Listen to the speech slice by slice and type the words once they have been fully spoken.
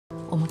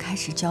我们开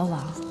始交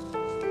往，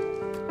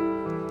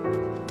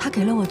他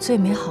给了我最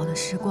美好的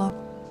时光，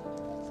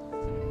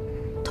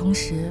同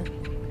时，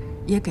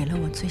也给了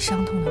我最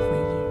伤痛的回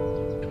忆。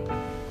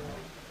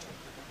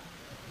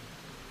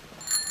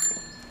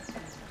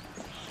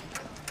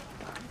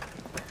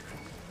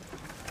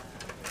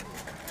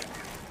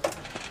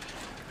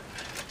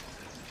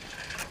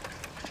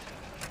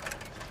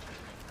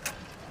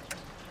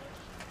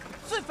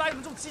 烦你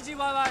们这种唧唧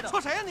歪歪的。说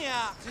谁呀你？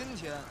今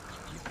天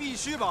你必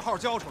须把号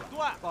交出来，对，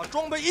把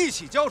装备一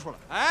起交出来，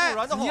哎，不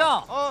然的话，怎么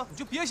样？你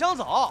就别想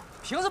走。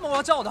凭什么我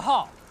要交我的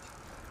号？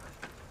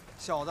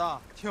小子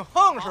挺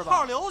横是吧？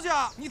号留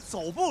下，你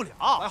走不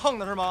了。来横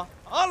的是吗？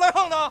啊，来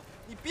横的，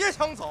你别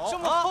想走。这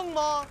么横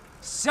吗？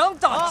想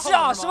打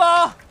架是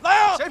吧？来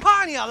呀！谁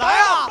怕你啊？来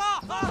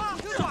呀！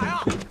听耍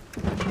呀！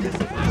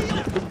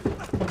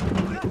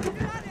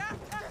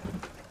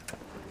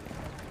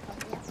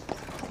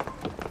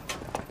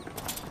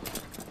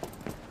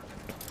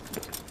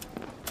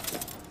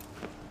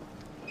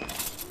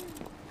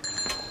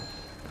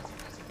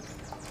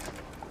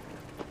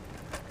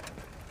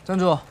站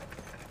住！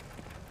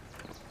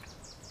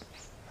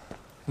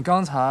你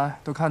刚才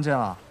都看见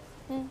了？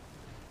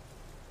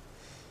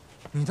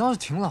你倒是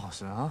挺老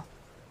实啊！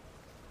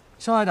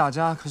校外打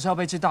架可是要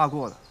被记大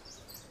过的。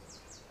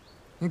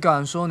你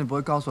敢说你不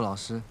会告诉老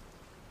师？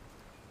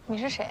你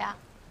是谁啊？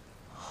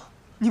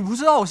你不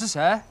知道我是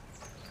谁？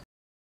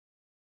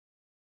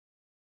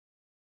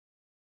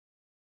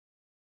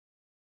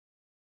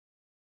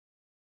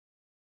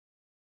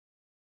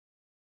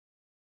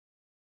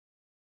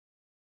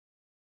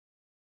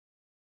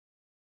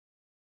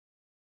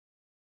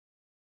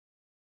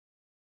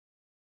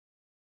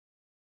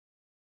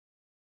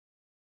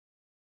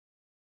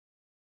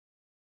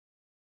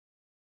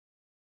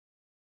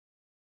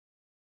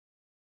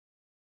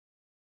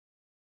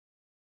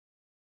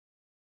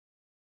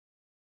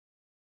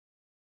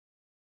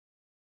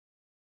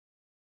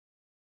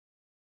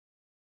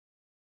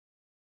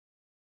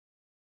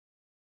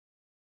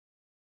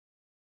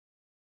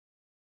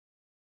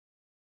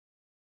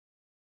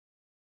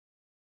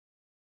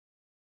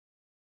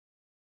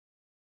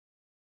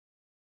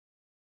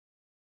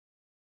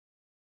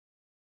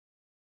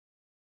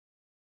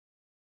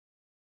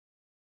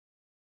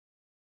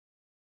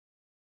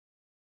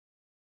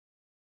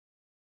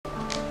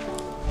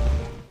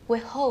 We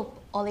hope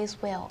all is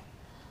well,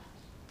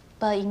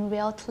 but in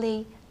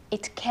reality,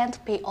 it can't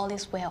be all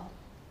is well.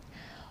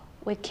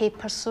 We keep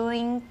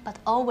pursuing, but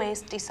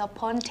always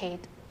disappointed.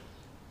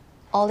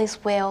 All is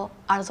well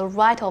are the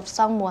right of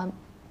someone,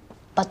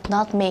 but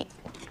not me.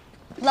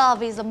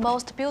 Love is the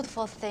most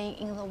beautiful thing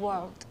in the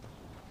world.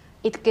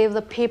 It gives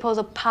the people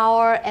the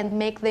power and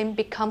makes them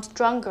become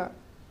stronger.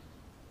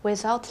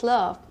 Without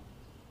love,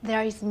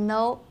 there is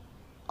no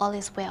all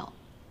is well.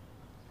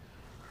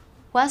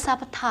 Once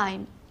upon a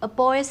time, a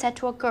boy said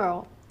to a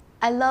girl,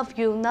 I love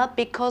you not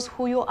because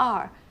who you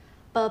are,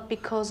 but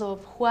because of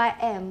who I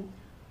am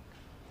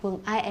when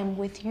I am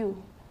with you.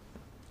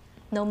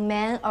 No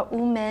man or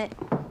woman,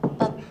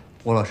 but...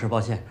 吴老师，抱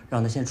歉，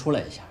让他先出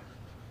来一下。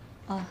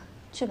啊，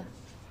去吧。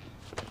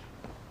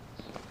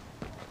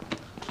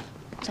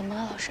怎么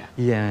了，老师？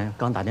医院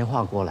刚打电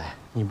话过来，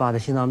你爸的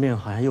心脏病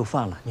好像又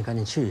犯了，你赶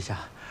紧去一下。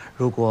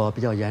如果比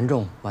较严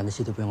重，晚自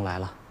习就不用来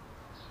了。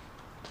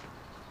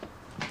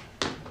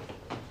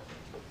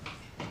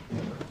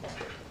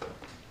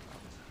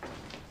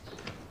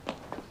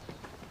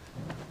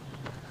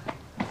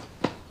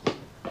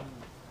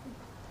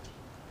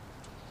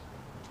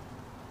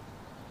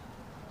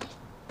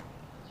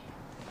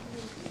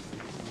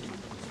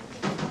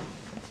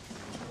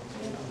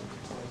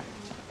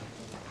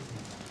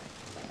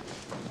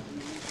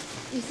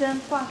 医生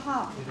挂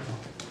号，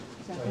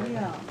小朋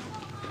友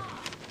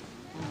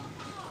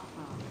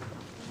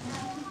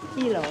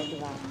，1楼是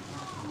吧？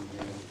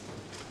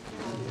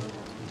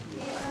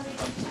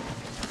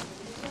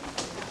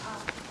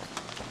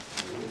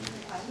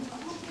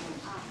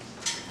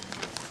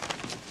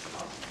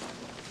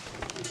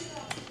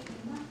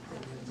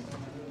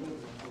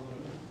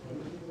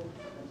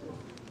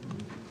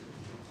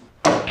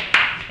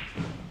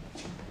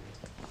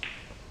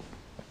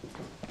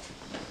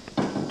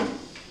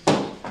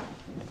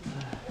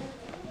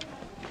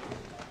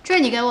这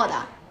是你给我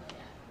的。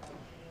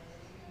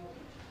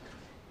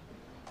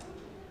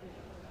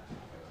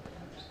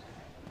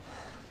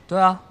对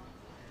啊。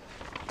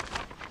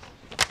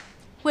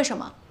为什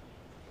么？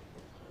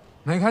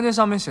没看见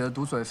上面写的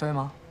堵嘴费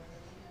吗？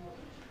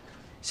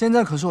现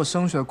在可是我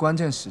升学关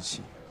键时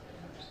期，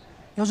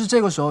要是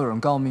这个时候有人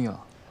告密了，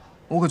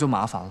我可就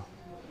麻烦了。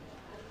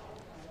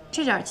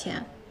这点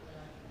钱，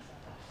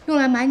用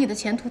来买你的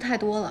前途太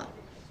多了，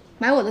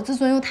买我的自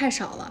尊又太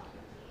少了。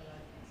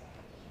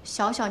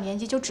 小小年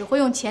纪就只会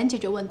用钱解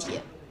决问题，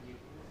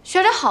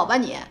学点好吧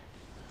你。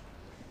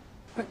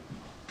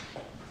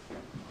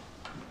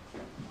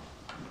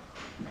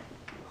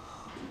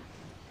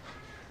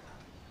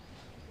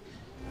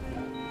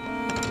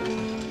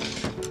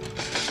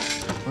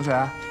同学，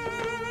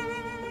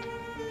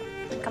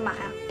干嘛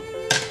呀？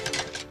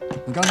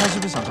你刚才是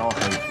不是想找我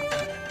合影？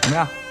怎么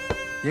样？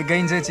也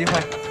给你这个机会。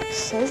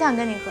谁想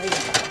跟你合影？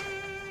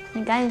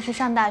你赶紧去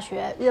上大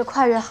学，越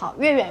快越好，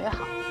越远越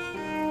好。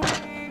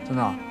真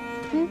的啊？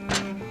嗯。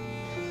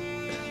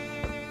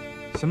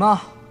行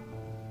吧，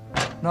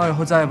那我以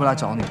后再也不来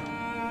找你了。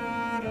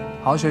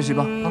好好学习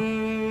吧，啊。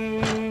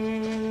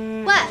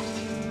喂。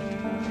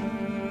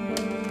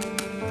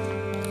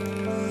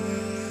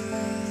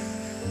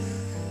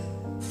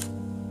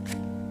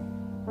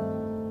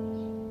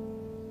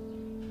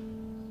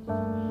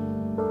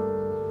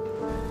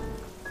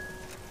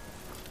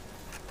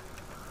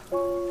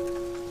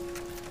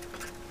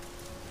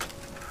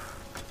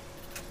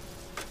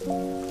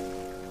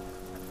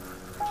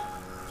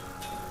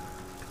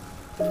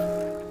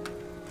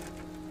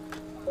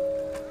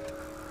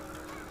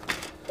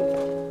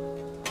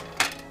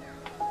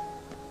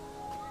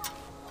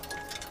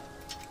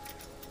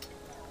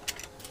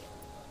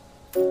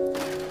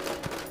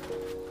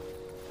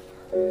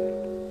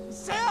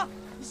谁呀？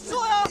你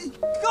说呀！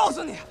告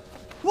诉你，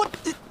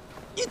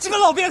你这个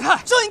老变态，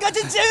就应该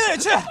进监狱里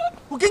去！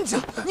我跟你讲，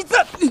你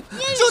再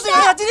就这个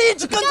人今天一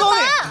直跟踪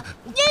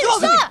你，告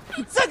诉你，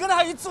你再跟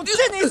他一次，我见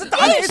你一次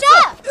打你一次。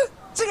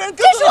这个人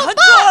跟踪我很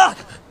久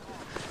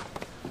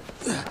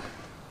了。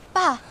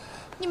爸，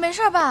你没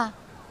事吧？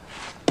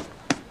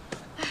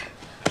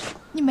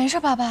你没事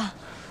吧，爸？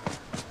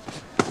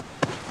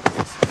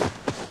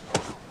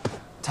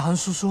达恩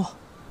叔叔。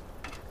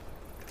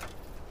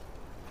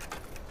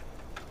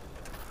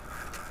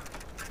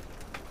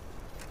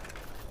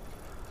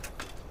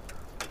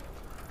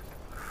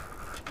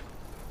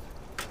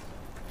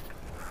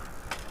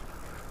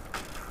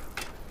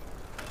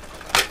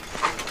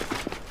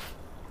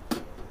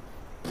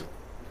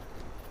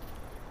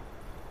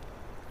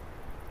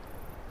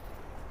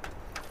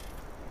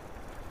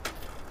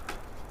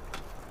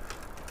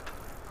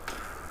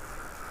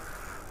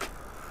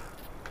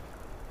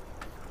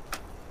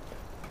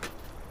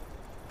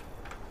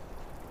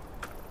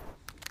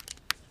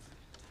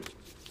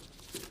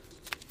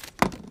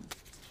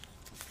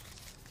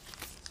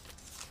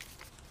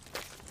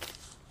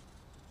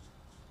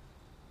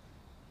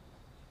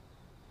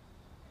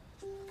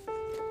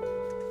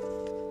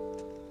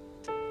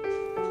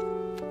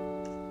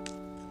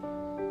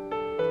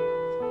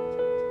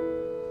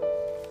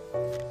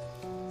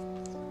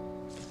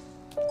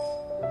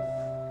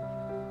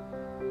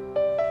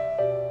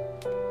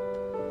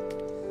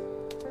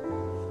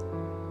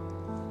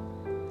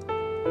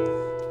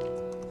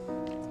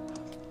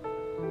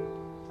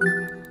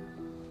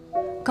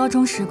高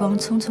中时光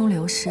匆匆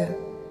流逝，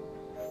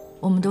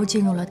我们都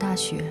进入了大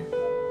学。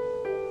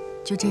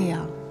就这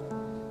样，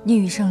聂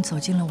宇晟走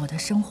进了我的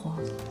生活，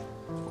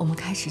我们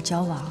开始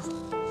交往。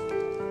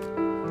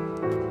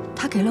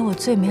他给了我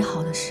最美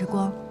好的时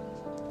光，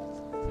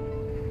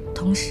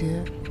同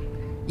时，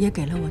也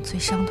给了我最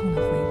伤痛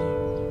的回忆。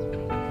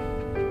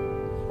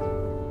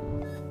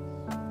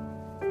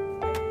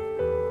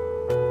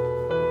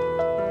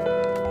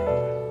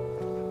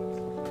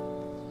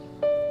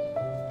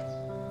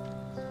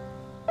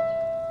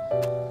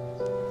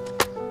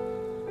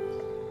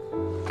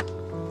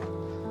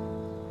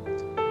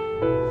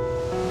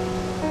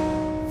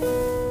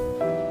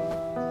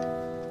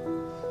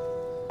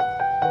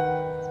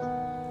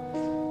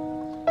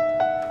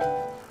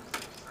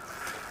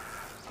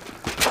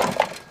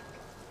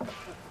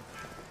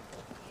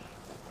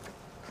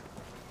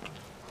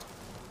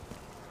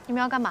你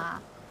们要干嘛？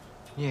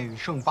聂宇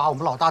晟把我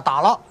们老大打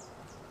了。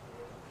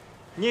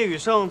聂宇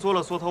晟做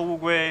了缩头乌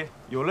龟，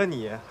有了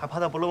你还怕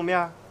他不露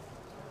面？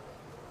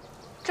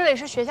这里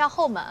是学校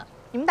后门，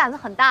你们胆子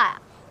很大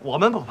呀。我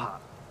们不怕，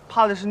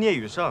怕的是聂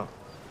宇晟。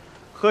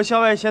和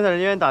校外闲散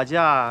人员打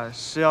架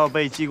是要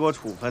被记过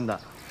处分的。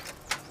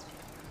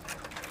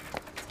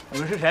你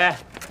们是谁？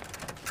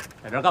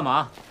在这儿干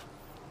嘛？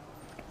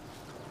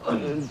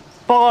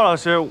报告老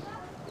师，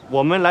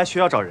我们来学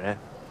校找人。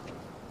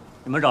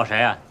你们找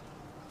谁啊？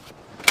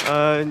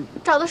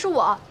找的是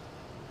我。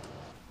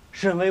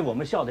身为我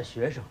们校的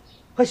学生，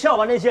和校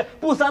外那些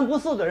不三不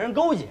四的人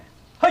勾结，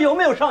还有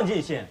没有上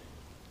进心？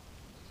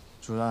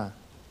主任，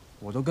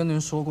我都跟您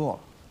说过了，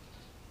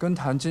跟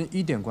谭静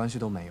一点关系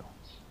都没有。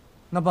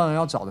那帮人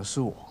要找的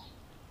是我，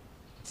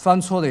犯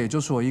错的也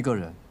就是我一个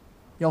人。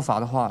要罚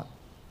的话，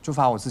就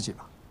罚我自己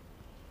吧。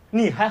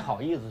你还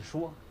好意思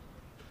说？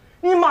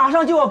你马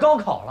上就要高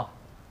考了，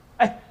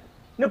哎，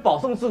那保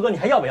送资格你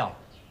还要不要了？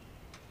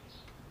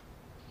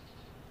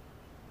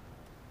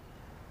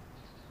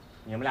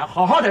你们俩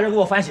好好在这给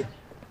我反省。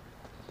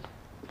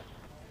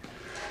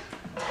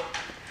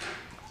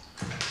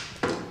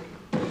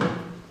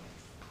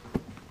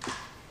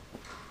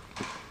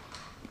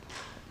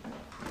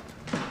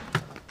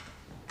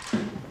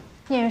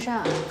聂宇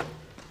晟，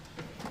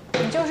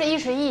你就是一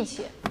时义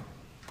气，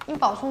你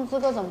保送资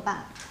格怎么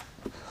办？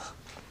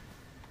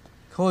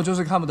可我就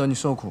是看不得你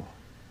受苦，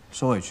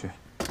受委屈。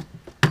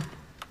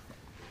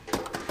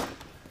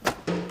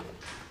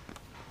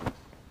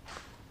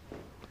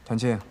谭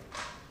静。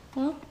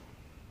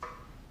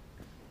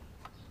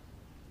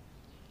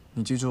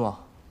你记住啊，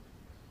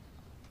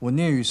我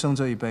聂宇晟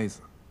这一辈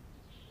子，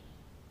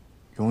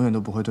永远都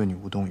不会对你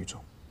无动于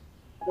衷。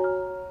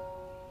you.